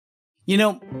You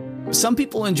know, some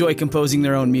people enjoy composing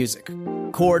their own music,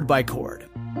 chord by chord,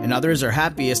 and others are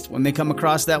happiest when they come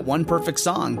across that one perfect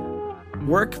song.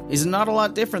 Work is not a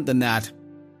lot different than that.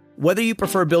 Whether you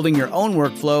prefer building your own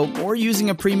workflow or using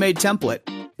a pre-made template,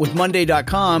 with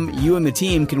Monday.com, you and the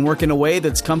team can work in a way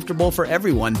that's comfortable for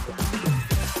everyone.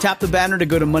 Tap the banner to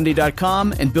go to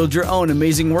Monday.com and build your own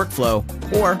amazing workflow,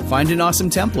 or find an awesome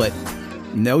template.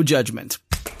 No judgment.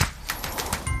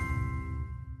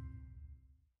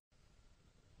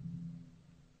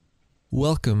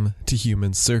 Welcome to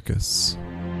Human Circus.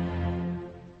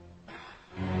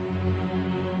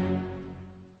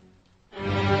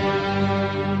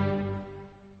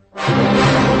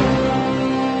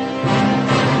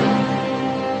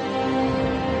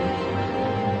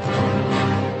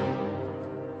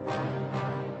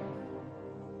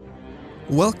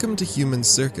 Welcome to Human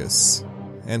Circus,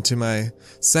 and to my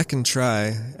second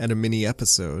try at a mini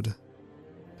episode.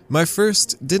 My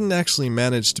first didn't actually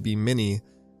manage to be mini,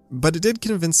 but it did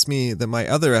convince me that my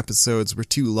other episodes were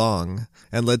too long,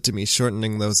 and led to me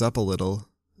shortening those up a little,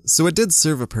 so it did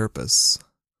serve a purpose.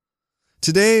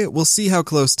 Today, we'll see how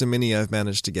close to mini I've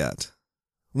managed to get.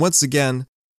 Once again,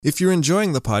 if you're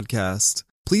enjoying the podcast,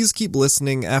 please keep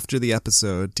listening after the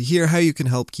episode to hear how you can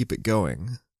help keep it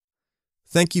going.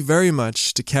 Thank you very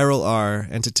much to Carol R.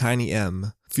 and to Tiny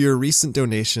M for your recent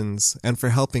donations and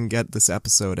for helping get this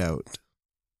episode out.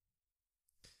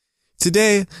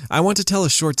 Today, I want to tell a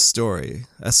short story,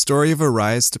 a story of a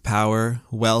rise to power,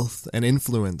 wealth, and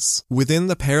influence within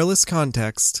the perilous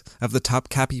context of the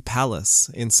Topkapi Palace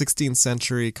in 16th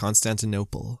century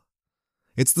Constantinople.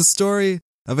 It's the story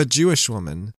of a Jewish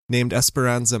woman named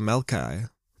Esperanza Melkai,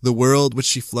 the world which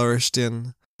she flourished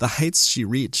in, the heights she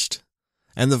reached,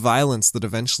 and the violence that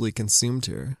eventually consumed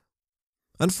her.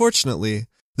 Unfortunately,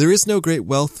 there is no great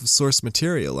wealth of source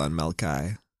material on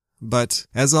Melkai. But,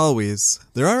 as always,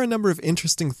 there are a number of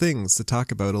interesting things to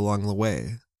talk about along the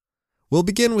way. We'll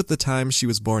begin with the time she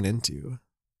was born into.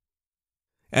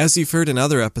 As you've heard in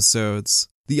other episodes,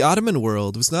 the Ottoman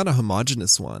world was not a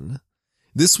homogeneous one.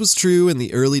 This was true in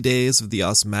the early days of the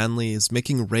Osmanlis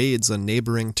making raids on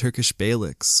neighboring Turkish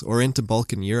beyliks or into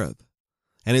Balkan Europe,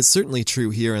 and it's certainly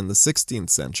true here in the 16th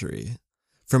century,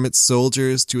 from its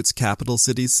soldiers to its capital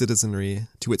city's citizenry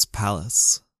to its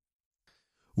palace.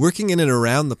 Working in and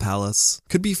around the palace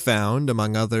could be found,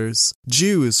 among others,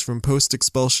 Jews from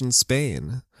post-expulsion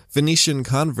Spain, Venetian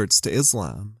converts to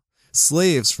Islam,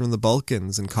 slaves from the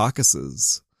Balkans and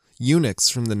Caucasus, eunuchs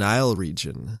from the Nile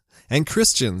region, and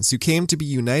Christians who came to be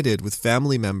united with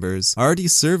family members already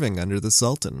serving under the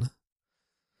Sultan.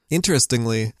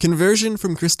 Interestingly, conversion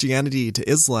from Christianity to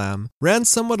Islam ran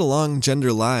somewhat along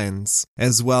gender lines,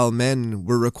 as while men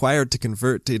were required to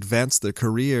convert to advance their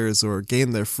careers or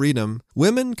gain their freedom,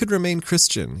 women could remain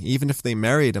Christian even if they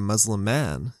married a Muslim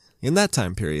man, in that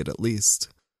time period at least.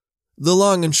 The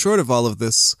long and short of all of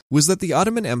this was that the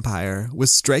Ottoman Empire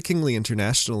was strikingly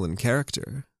international in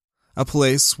character. A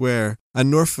place where a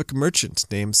Norfolk merchant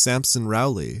named Samson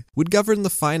Rowley would govern the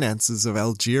finances of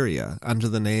Algeria under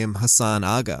the name Hassan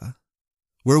Aga,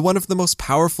 where one of the most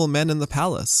powerful men in the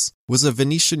palace was a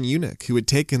Venetian eunuch who had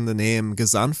taken the name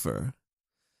Ghazanfar,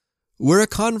 where a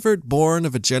convert born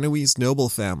of a Genoese noble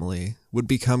family would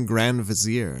become Grand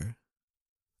Vizier,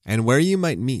 and where you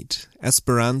might meet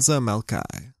Esperanza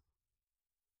Melkai.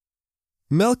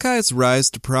 Melkai's rise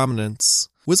to prominence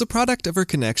was a product of her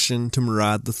connection to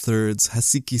Murad III's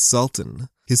Hasiki Sultan,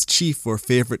 his chief or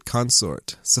favorite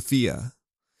consort, Safia.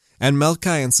 And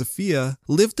Melkai and Safia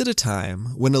lived at a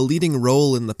time when a leading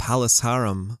role in the palace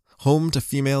harem, home to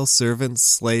female servants,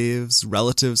 slaves,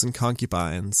 relatives, and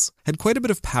concubines, had quite a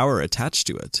bit of power attached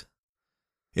to it.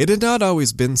 It had not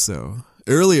always been so.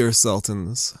 Earlier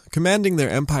sultans, commanding their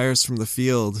empires from the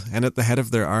field and at the head of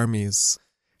their armies,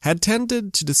 had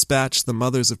tended to dispatch the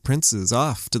mothers of princes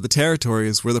off to the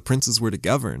territories where the princes were to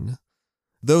govern.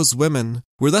 Those women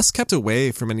were thus kept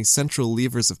away from any central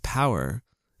levers of power,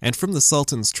 and from the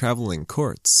Sultan's traveling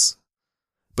courts.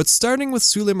 But starting with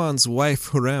Suleiman's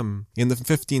wife Hurrem in the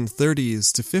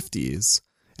 1530s to 50s,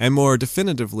 and more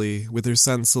definitively with her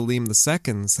son Selim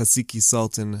II's Hasiki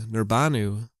Sultan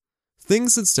Nurbanu,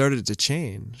 things had started to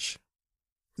change.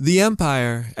 The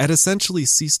empire had essentially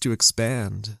ceased to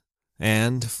expand,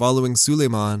 and, following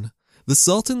Suleiman, the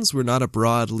sultans were not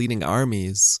abroad leading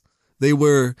armies. They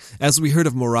were, as we heard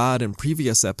of Murad in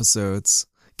previous episodes,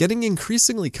 getting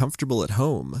increasingly comfortable at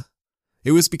home.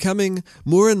 It was becoming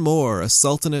more and more a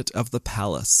sultanate of the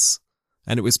palace,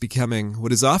 and it was becoming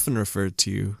what is often referred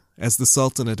to as the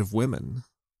Sultanate of Women.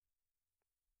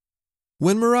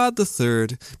 When Murad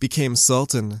III became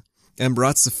sultan and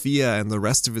brought Safia and the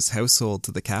rest of his household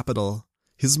to the capital,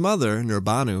 his mother,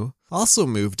 Nurbanu, also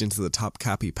moved into the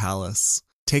Topkapi Palace,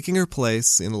 taking her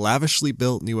place in lavishly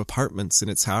built new apartments in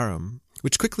its harem,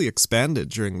 which quickly expanded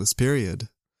during this period.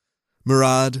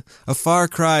 Murad, a far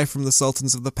cry from the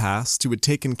sultans of the past who had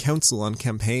taken counsel on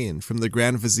campaign from the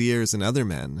grand viziers and other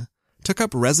men, took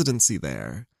up residency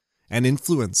there, and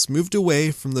influence moved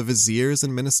away from the viziers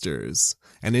and ministers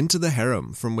and into the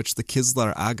harem from which the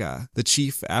Kislar Aga, the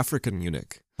chief African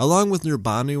eunuch, along with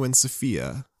Nurbanu and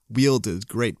Safia, wielded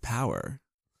great power.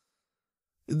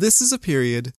 This is a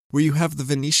period where you have the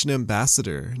Venetian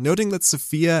ambassador noting that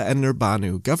Safia and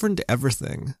Nurbanu governed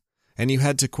everything, and you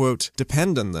had to, quote,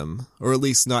 depend on them, or at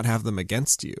least not have them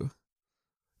against you.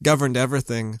 Governed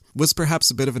everything was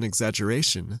perhaps a bit of an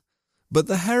exaggeration, but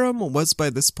the harem was by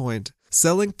this point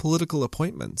selling political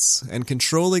appointments and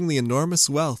controlling the enormous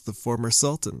wealth of former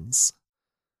sultans.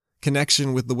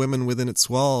 Connection with the women within its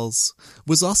walls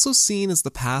was also seen as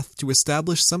the path to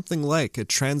establish something like a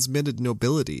transmitted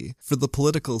nobility for the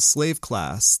political slave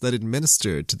class that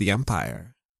administered to the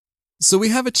empire. So we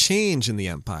have a change in the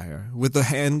empire, with the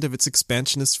end of its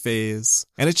expansionist phase,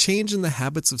 and a change in the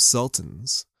habits of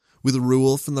sultans, with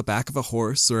rule from the back of a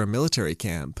horse or a military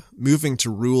camp, moving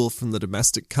to rule from the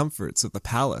domestic comforts of the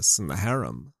palace and the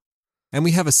harem. And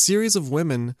we have a series of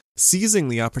women seizing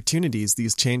the opportunities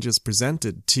these changes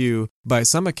presented to, by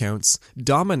some accounts,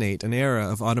 dominate an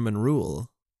era of Ottoman rule.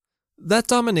 That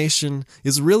domination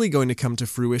is really going to come to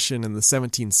fruition in the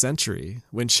 17th century,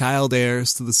 when child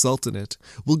heirs to the Sultanate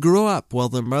will grow up while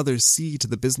their mothers see to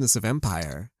the business of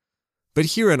empire. But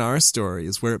here in our story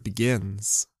is where it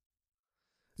begins.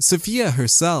 Safia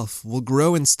herself will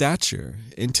grow in stature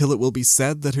until it will be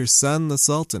said that her son the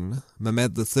Sultan,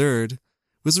 Mehmed III,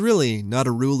 was really not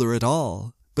a ruler at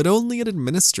all, but only an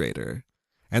administrator,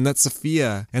 and that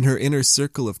Safia and her inner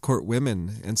circle of court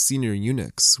women and senior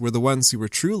eunuchs were the ones who were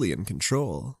truly in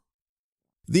control.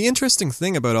 The interesting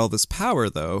thing about all this power,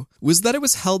 though, was that it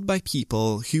was held by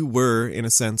people who were, in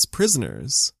a sense,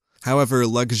 prisoners, however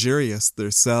luxurious their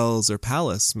cells or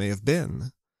palace may have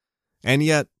been. And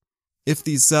yet, if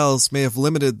these cells may have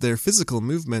limited their physical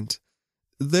movement,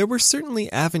 there were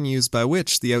certainly avenues by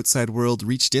which the outside world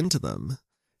reached into them,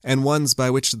 and ones by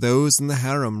which those in the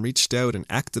harem reached out and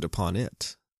acted upon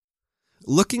it.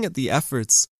 Looking at the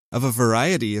efforts of a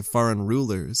variety of foreign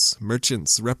rulers,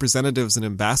 merchants, representatives, and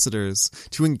ambassadors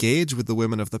to engage with the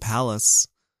women of the palace,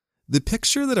 the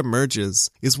picture that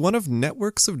emerges is one of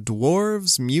networks of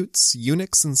dwarves, mutes,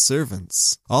 eunuchs, and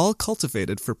servants, all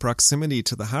cultivated for proximity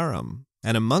to the harem.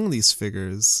 And among these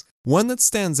figures, one that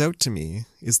stands out to me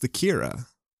is the Kira.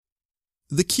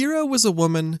 The Kira was a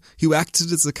woman who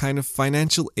acted as a kind of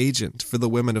financial agent for the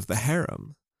women of the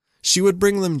harem. She would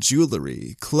bring them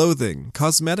jewelry, clothing,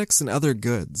 cosmetics, and other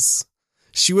goods.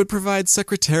 She would provide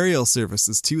secretarial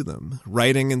services to them,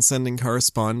 writing and sending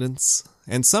correspondence,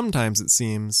 and sometimes, it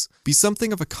seems, be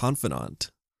something of a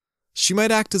confidant. She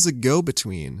might act as a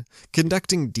go-between,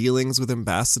 conducting dealings with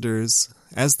ambassadors,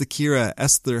 as the Kira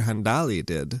Esther Handali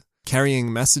did,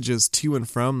 carrying messages to and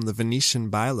from the Venetian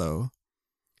bailo.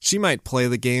 She might play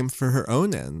the game for her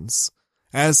own ends,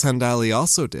 as Handali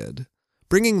also did,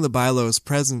 bringing the bailo's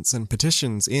presents and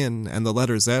petitions in and the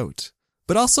letters out,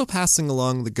 but also passing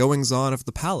along the goings-on of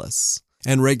the palace,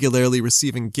 and regularly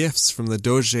receiving gifts from the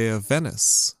Doge of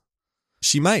Venice.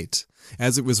 She might,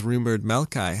 as it was rumored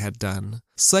Melchi had done,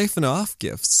 siphon off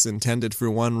gifts intended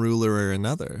for one ruler or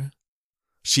another.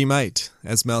 She might,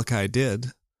 as Melchi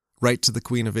did, write to the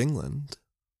Queen of England.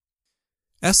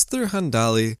 Esther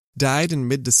Handali died in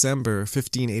mid-December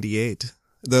 1588,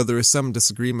 though there is some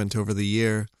disagreement over the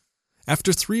year,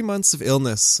 after 3 months of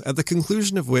illness, at the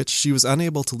conclusion of which she was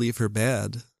unable to leave her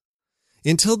bed.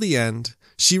 Until the end,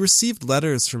 she received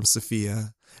letters from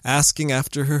Safia, asking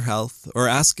after her health or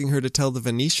asking her to tell the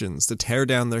Venetians to tear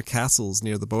down their castles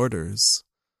near the borders.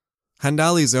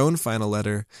 Handali's own final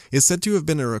letter is said to have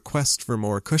been a request for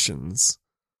more cushions.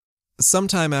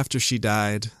 Sometime after she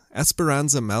died,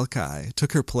 Esperanza Melchi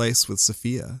took her place with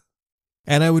Safia.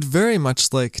 And I would very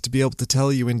much like to be able to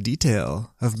tell you in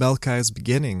detail of Melchi's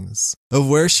beginnings, of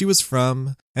where she was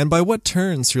from, and by what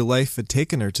turns her life had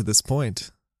taken her to this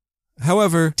point.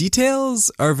 However,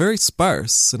 details are very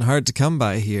sparse and hard to come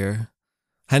by here.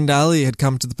 Handali had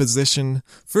come to the position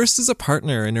first as a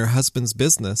partner in her husband's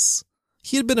business.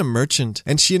 He had been a merchant,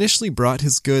 and she initially brought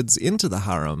his goods into the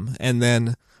harem, and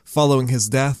then, following his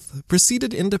death,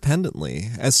 proceeded independently,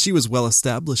 as she was well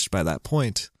established by that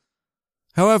point.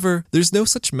 However, there's no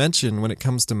such mention when it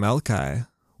comes to Melchi.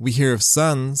 We hear of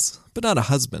sons, but not a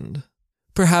husband.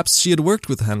 Perhaps she had worked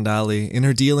with Handali in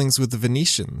her dealings with the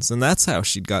Venetians, and that's how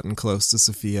she'd gotten close to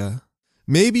Safia.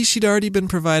 Maybe she'd already been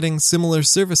providing similar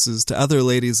services to other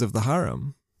ladies of the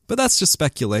harem, But that's just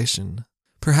speculation.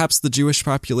 Perhaps the Jewish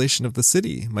population of the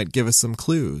city might give us some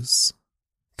clues.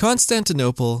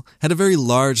 Constantinople had a very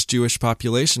large Jewish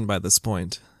population by this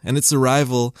point, and its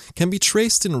arrival can be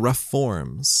traced in rough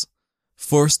forms.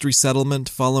 Forced resettlement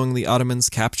following the Ottomans'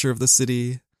 capture of the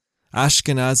city,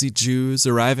 Ashkenazi Jews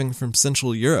arriving from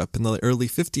Central Europe in the early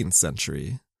 15th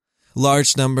century,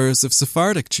 large numbers of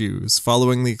Sephardic Jews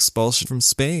following the expulsion from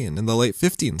Spain in the late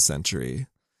 15th century,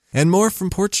 and more from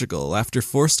Portugal after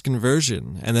forced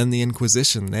conversion and then the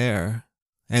Inquisition there.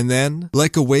 And then,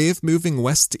 like a wave moving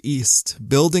west to east,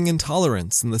 building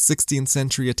intolerance in the 16th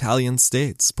century Italian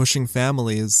states, pushing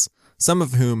families, some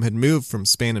of whom had moved from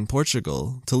Spain and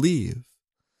Portugal, to leave.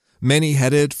 Many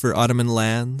headed for Ottoman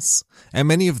lands, and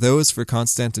many of those for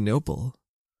Constantinople.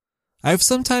 I've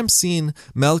sometimes seen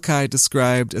Melchi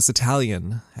described as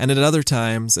Italian, and at other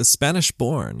times as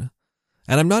Spanish-born,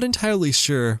 and I'm not entirely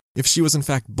sure if she was in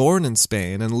fact born in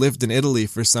Spain and lived in Italy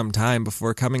for some time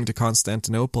before coming to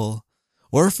Constantinople,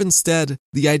 or if instead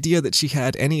the idea that she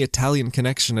had any Italian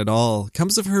connection at all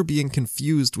comes of her being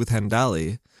confused with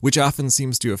Handali, which often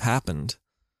seems to have happened.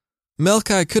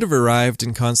 Melchi could have arrived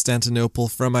in Constantinople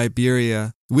from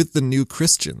Iberia with the new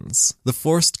Christians, the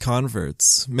forced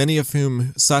converts, many of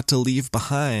whom sought to leave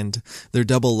behind their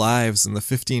double lives in the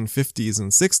 1550s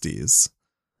and 60s.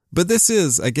 But this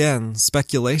is, again,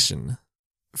 speculation.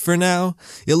 For now,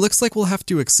 it looks like we'll have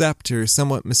to accept her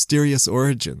somewhat mysterious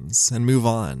origins and move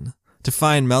on to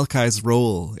find Melchi's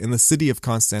role in the city of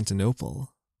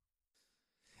Constantinople.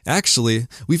 Actually,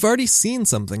 we've already seen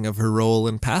something of her role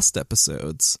in past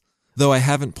episodes. Though I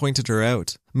haven't pointed her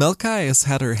out, Melchi has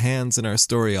had her hands in our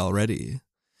story already.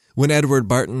 When Edward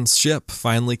Barton's ship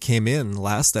finally came in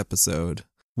last episode,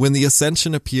 when the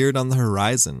Ascension appeared on the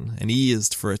horizon and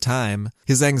eased, for a time,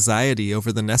 his anxiety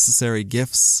over the necessary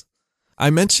gifts, I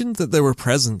mentioned that there were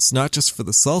presents not just for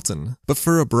the Sultan, but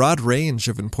for a broad range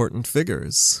of important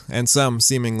figures, and some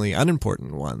seemingly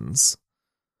unimportant ones.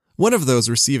 One of those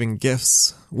receiving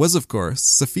gifts was, of course,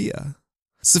 Sophia.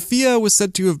 Sophia was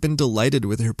said to have been delighted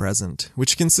with her present,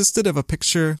 which consisted of a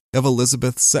picture of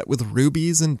Elizabeth set with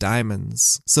rubies and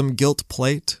diamonds, some gilt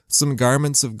plate, some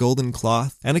garments of golden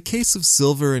cloth, and a case of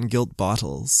silver and gilt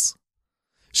bottles.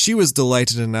 She was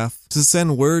delighted enough to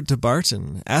send word to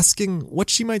Barton, asking what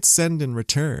she might send in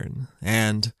return,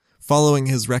 and, following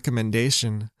his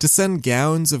recommendation, to send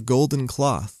gowns of golden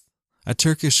cloth, a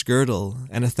Turkish girdle,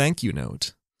 and a thank-you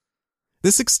note.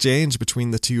 This exchange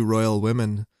between the two royal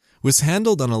women was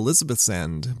handled on Elizabeth's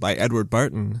end by Edward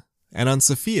Barton, and on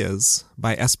Sophia's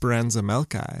by Esperanza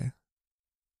Melchi.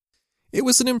 It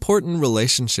was an important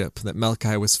relationship that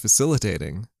Melchi was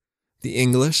facilitating. The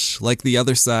English, like the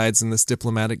other sides in this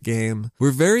diplomatic game, were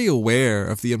very aware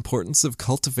of the importance of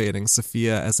cultivating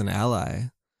Sophia as an ally,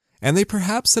 and they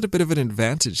perhaps had a bit of an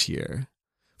advantage here,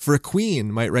 for a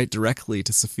queen might write directly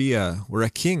to Sophia where a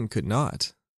king could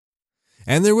not.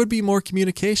 And there would be more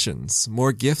communications,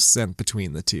 more gifts sent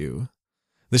between the two.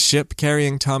 The ship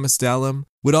carrying Thomas Dallam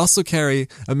would also carry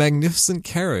a magnificent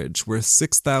carriage worth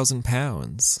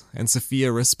 £6,000, and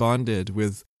Sophia responded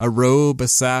with a robe, a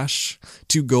sash,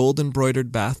 2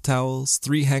 gold-embroidered bath towels,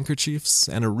 3 handkerchiefs,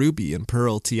 and a ruby and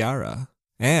pearl tiara.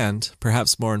 And,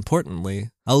 perhaps more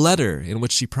importantly, a letter in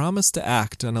which she promised to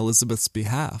act on Elizabeth's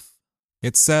behalf.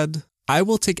 It said, "I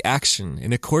will take action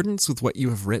in accordance with what you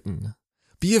have written.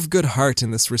 Be of good heart in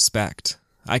this respect.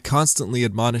 I constantly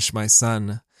admonish my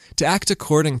son to act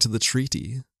according to the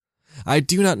treaty. I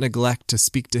do not neglect to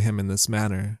speak to him in this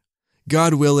manner.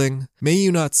 God willing, may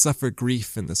you not suffer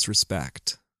grief in this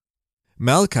respect."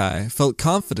 Melchi felt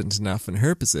confident enough in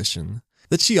her position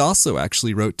that she also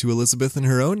actually wrote to Elizabeth in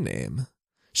her own name.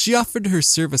 She offered her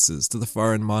services to the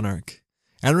foreign monarch,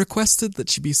 and requested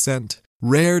that she be sent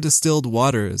rare distilled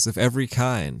waters of every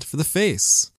kind for the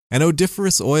face, and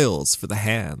odoriferous oils for the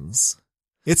hands.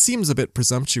 It seems a bit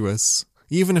presumptuous,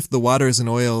 even if the waters and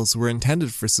oils were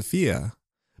intended for Sophia,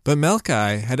 but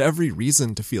Melchi had every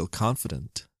reason to feel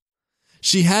confident.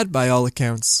 She had, by all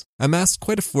accounts, amassed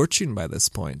quite a fortune by this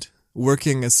point,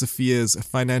 working as Sophia's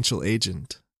financial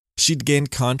agent. She'd gained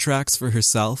contracts for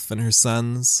herself and her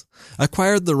sons,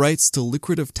 acquired the rights to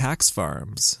lucrative tax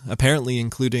farms, apparently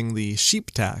including the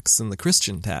sheep tax and the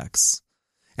Christian tax,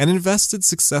 and invested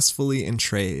successfully in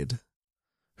trade.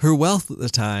 Her wealth at the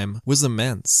time was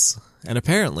immense, and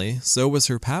apparently so was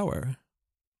her power.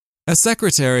 A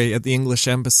secretary at the English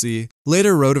embassy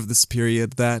later wrote of this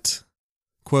period that,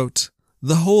 quote,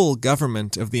 The whole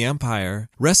government of the empire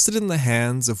rested in the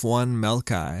hands of one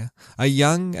Melkai, a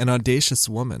young and audacious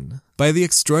woman, by the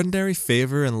extraordinary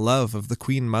favor and love of the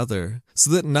Queen Mother, so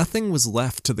that nothing was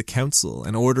left to the council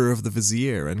and order of the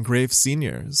vizier and grave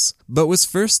seniors, but was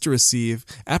first to receive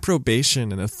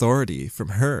approbation and authority from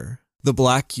her. The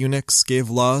black eunuchs gave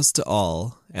laws to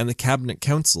all, and the cabinet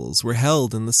councils were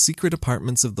held in the secret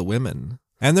apartments of the women.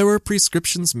 And there were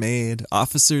prescriptions made,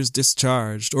 officers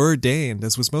discharged or ordained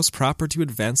as was most proper to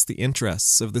advance the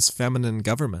interests of this feminine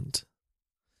government.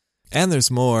 And there's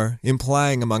more,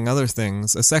 implying among other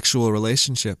things a sexual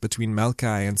relationship between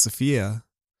Melkai and Sophia.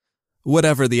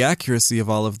 Whatever the accuracy of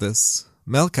all of this,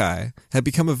 Melkai had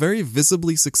become a very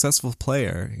visibly successful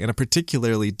player in a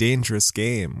particularly dangerous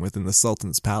game within the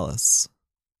Sultan's palace.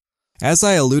 As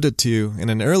I alluded to in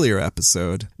an earlier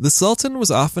episode, the Sultan was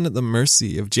often at the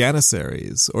mercy of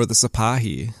janissaries, or the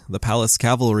Sipahi, the palace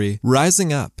cavalry,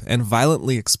 rising up and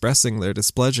violently expressing their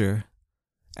displeasure.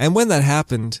 And when that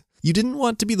happened, you didn't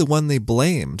want to be the one they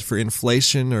blamed for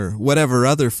inflation or whatever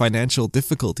other financial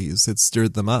difficulties had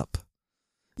stirred them up.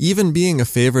 Even being a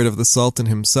favorite of the Sultan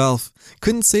himself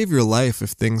couldn't save your life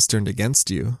if things turned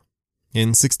against you.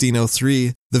 In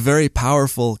 1603, the very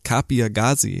powerful Kapia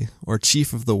Ghazi, or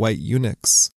chief of the White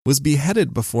Eunuchs, was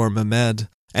beheaded before Mehmed,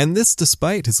 and this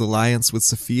despite his alliance with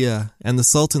Sophia and the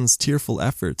Sultan's tearful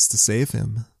efforts to save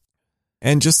him.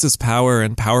 And just as power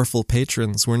and powerful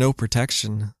patrons were no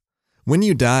protection, when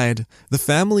you died, the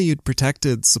family you'd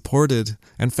protected, supported,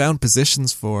 and found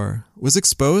positions for was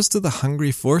exposed to the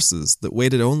hungry forces that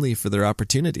waited only for their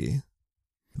opportunity.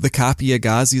 The Kapia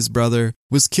Ghazi's brother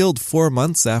was killed 4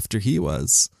 months after he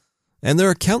was, and there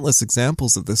are countless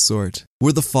examples of this sort,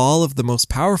 where the fall of the most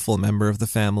powerful member of the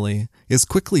family is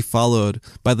quickly followed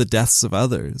by the deaths of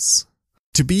others.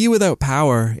 To be without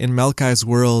power in Melkai's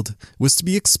world was to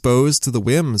be exposed to the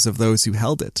whims of those who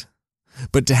held it,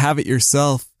 but to have it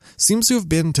yourself seems to have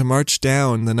been to march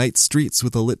down the night streets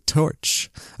with a lit torch,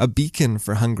 a beacon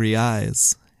for hungry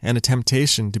eyes, and a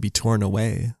temptation to be torn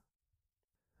away.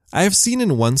 I have seen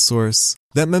in one source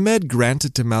that Mehmed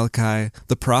granted to Melkai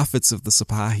the profits of the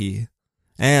Sipahi,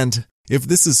 and, if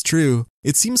this is true,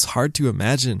 it seems hard to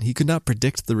imagine he could not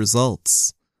predict the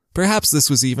results. Perhaps this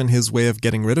was even his way of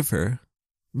getting rid of her,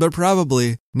 but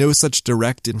probably no such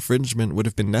direct infringement would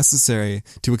have been necessary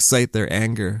to excite their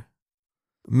anger.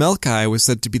 Melkai was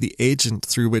said to be the agent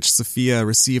through which Sophia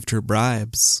received her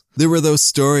bribes. There were those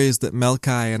stories that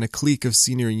Melkai and a clique of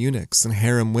senior eunuchs and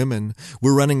harem women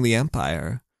were running the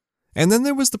empire. And then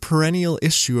there was the perennial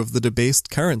issue of the debased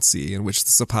currency in which the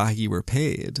Sipahi were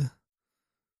paid.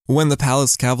 When the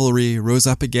palace cavalry rose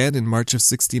up again in March of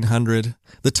 1600,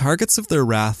 the targets of their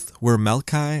wrath were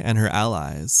Melkai and her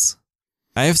allies.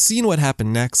 I have seen what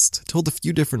happened next, told a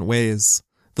few different ways,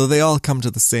 though they all come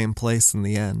to the same place in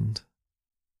the end.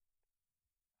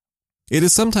 It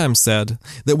is sometimes said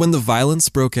that when the violence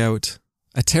broke out,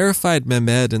 a terrified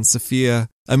Mehmed and Sophia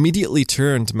immediately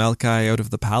turned Melkai out of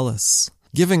the palace,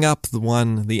 giving up the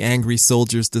one the angry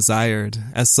soldiers desired,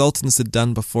 as sultans had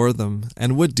done before them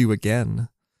and would do again.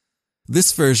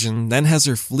 This version then has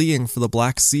her fleeing for the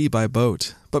Black Sea by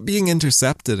boat, but being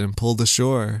intercepted and pulled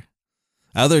ashore.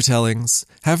 Other tellings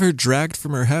have her dragged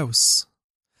from her house.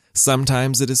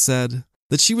 Sometimes it is said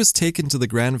that she was taken to the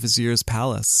Grand Vizier's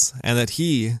palace, and that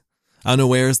he,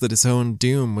 unawares that his own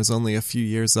doom was only a few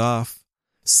years off,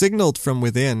 signaled from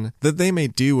within that they may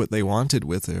do what they wanted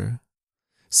with her.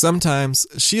 Sometimes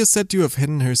she is said to have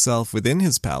hidden herself within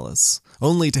his palace,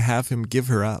 only to have him give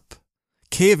her up,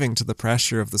 caving to the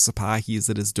pressure of the Sipahis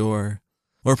at his door,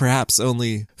 or perhaps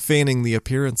only feigning the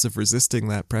appearance of resisting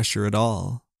that pressure at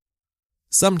all.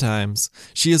 Sometimes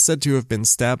she is said to have been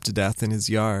stabbed to death in his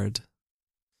yard.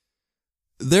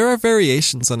 There are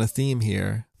variations on a theme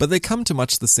here, but they come to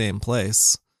much the same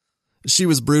place. She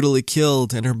was brutally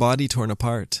killed and her body torn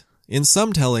apart, in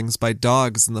some tellings by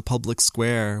dogs in the public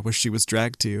square where she was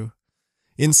dragged to,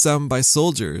 in some by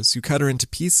soldiers who cut her into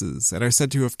pieces and are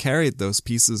said to have carried those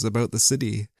pieces about the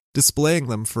city, displaying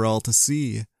them for all to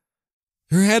see.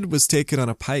 Her head was taken on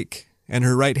a pike, and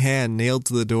her right hand nailed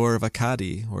to the door of a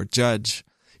Qadi, or judge,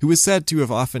 who was said to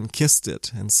have often kissed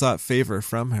it and sought favor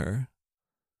from her.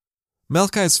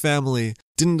 Melkai's family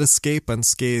didn't escape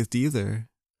unscathed either.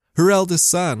 Her eldest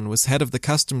son was head of the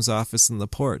customs office in the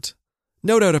port,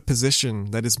 no doubt a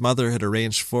position that his mother had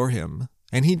arranged for him,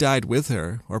 and he died with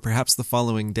her, or perhaps the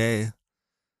following day.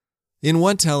 In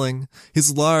one telling,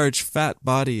 his large, fat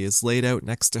body is laid out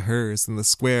next to hers in the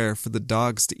square for the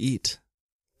dogs to eat,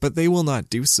 but they will not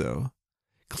do so.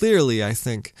 Clearly, I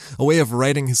think, a way of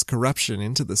writing his corruption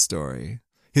into the story,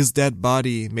 his dead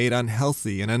body made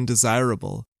unhealthy and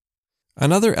undesirable,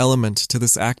 Another element to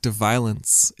this act of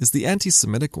violence is the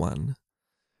anti-Semitic one.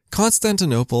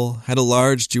 Constantinople had a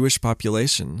large Jewish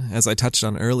population, as I touched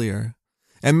on earlier,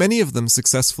 and many of them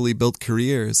successfully built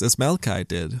careers, as Melchi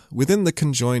did, within the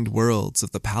conjoined worlds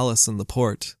of the palace and the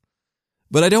port.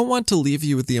 But I don't want to leave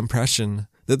you with the impression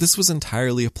that this was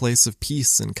entirely a place of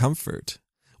peace and comfort,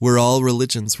 where all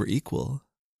religions were equal.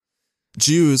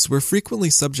 Jews were frequently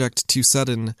subject to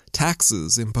sudden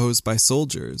taxes imposed by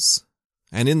soldiers,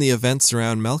 and in the events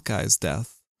around Melchi's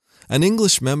death, an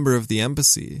English member of the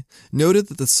embassy noted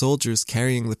that the soldiers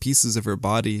carrying the pieces of her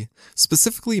body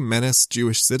specifically menaced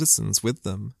Jewish citizens with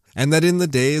them, and that in the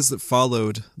days that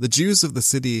followed, the Jews of the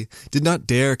city did not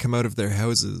dare come out of their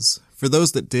houses, for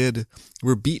those that did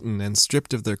were beaten and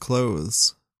stripped of their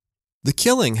clothes. The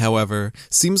killing, however,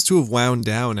 seems to have wound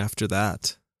down after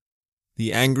that.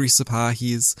 The angry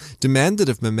Sipahis demanded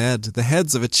of Mehmed the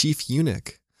heads of a chief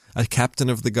eunuch, a captain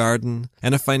of the garden,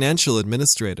 and a financial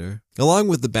administrator, along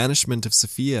with the banishment of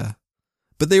Sophia.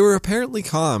 But they were apparently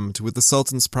calmed with the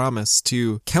Sultan's promise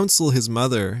to counsel his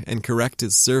mother and correct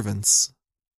his servants.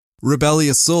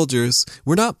 Rebellious soldiers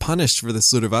were not punished for this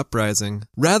sort of uprising.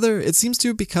 Rather, it seems to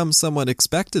have become somewhat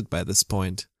expected by this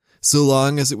point, so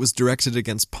long as it was directed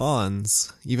against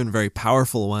pawns, even very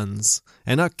powerful ones,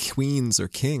 and not queens or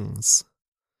kings.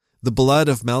 The blood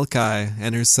of Melchi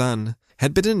and her son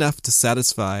had been enough to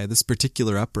satisfy this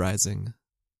particular uprising.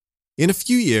 In a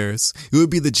few years, it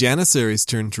would be the Janissaries'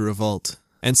 turn to revolt,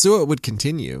 and so it would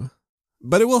continue.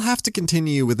 But it will have to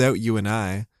continue without you and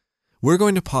I. We're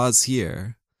going to pause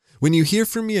here. When you hear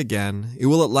from me again, it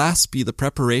will at last be the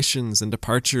preparations and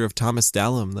departure of Thomas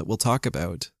Dallam that we'll talk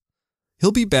about.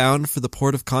 He'll be bound for the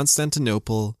port of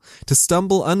Constantinople to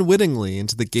stumble unwittingly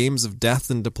into the games of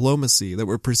death and diplomacy that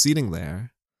were proceeding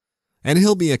there. And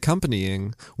he'll be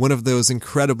accompanying one of those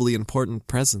incredibly important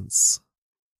presents.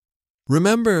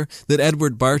 Remember that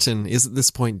Edward Barton is at this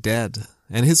point dead,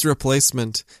 and his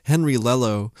replacement, Henry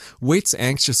Lello, waits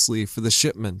anxiously for the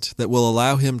shipment that will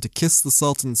allow him to kiss the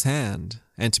Sultan's hand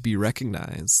and to be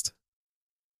recognized.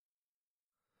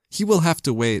 He will have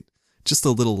to wait just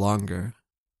a little longer.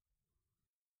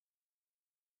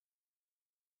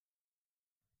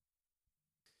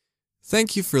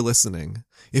 Thank you for listening.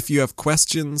 If you have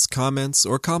questions, comments,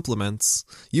 or compliments,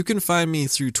 you can find me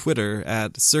through Twitter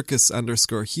at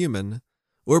circus_human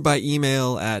or by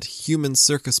email at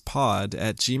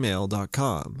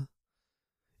humancircuspod@gmail.com.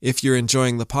 If you're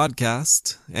enjoying the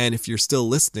podcast, and if you're still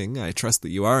listening, I trust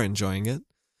that you are enjoying it,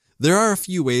 there are a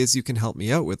few ways you can help me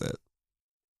out with it.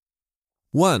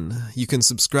 1. You can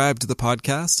subscribe to the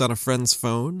podcast on a friend's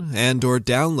phone and/or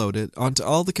download it onto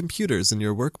all the computers in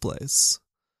your workplace.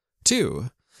 2.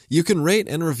 You can rate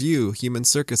and review Human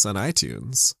Circus on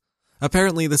iTunes.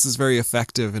 Apparently this is very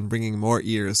effective in bringing more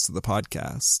ears to the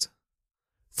podcast.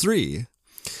 3.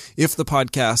 If the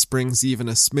podcast brings even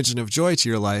a smidgen of joy to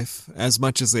your life, as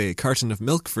much as a carton of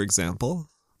milk, for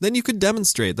example, then you could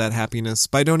demonstrate that happiness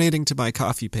by donating to my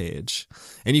Ko-fi page.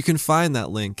 And you can find that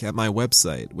link at my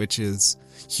website, which is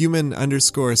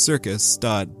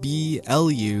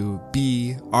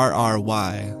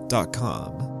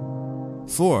human_circus.blubbrry.com.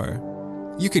 4.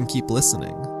 You can keep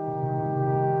listening.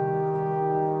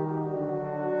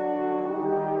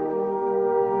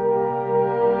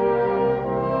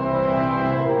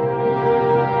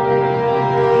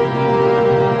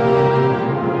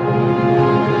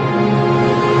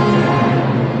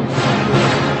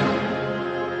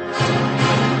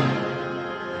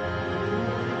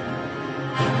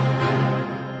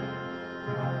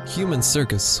 Human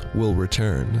Circus will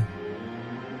return.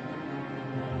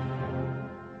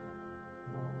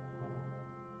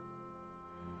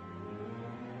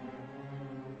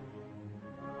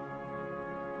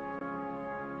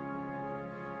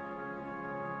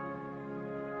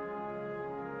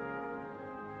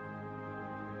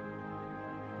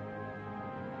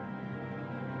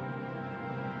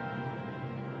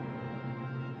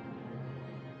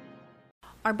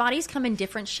 Our bodies come in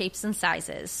different shapes and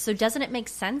sizes, so doesn't it make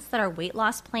sense that our weight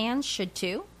loss plans should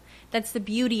too? That's the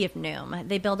beauty of Noom.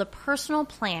 They build a personal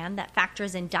plan that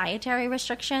factors in dietary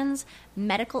restrictions,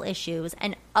 medical issues,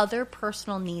 and other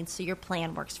personal needs so your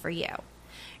plan works for you.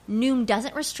 Noom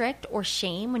doesn't restrict or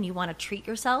shame when you want to treat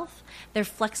yourself. Their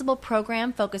flexible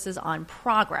program focuses on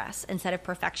progress instead of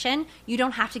perfection. You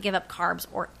don't have to give up carbs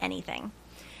or anything.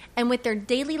 And with their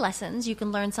daily lessons, you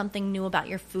can learn something new about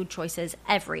your food choices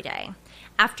every day.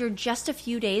 After just a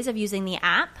few days of using the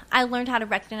app, I learned how to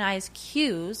recognize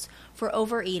cues for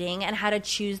overeating and how to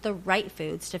choose the right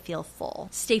foods to feel full.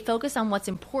 Stay focused on what's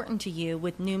important to you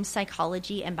with Noom's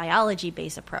psychology and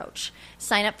biology-based approach.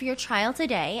 Sign up for your trial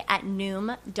today at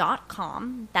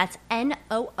Noom.com. That's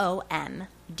Noom.com.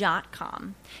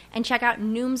 And check out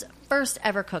Noom's first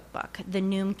ever cookbook, The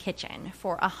Noom Kitchen,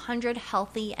 for 100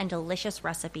 healthy and delicious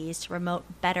recipes to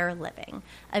promote better living.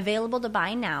 Available to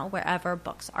buy now wherever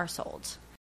books are sold.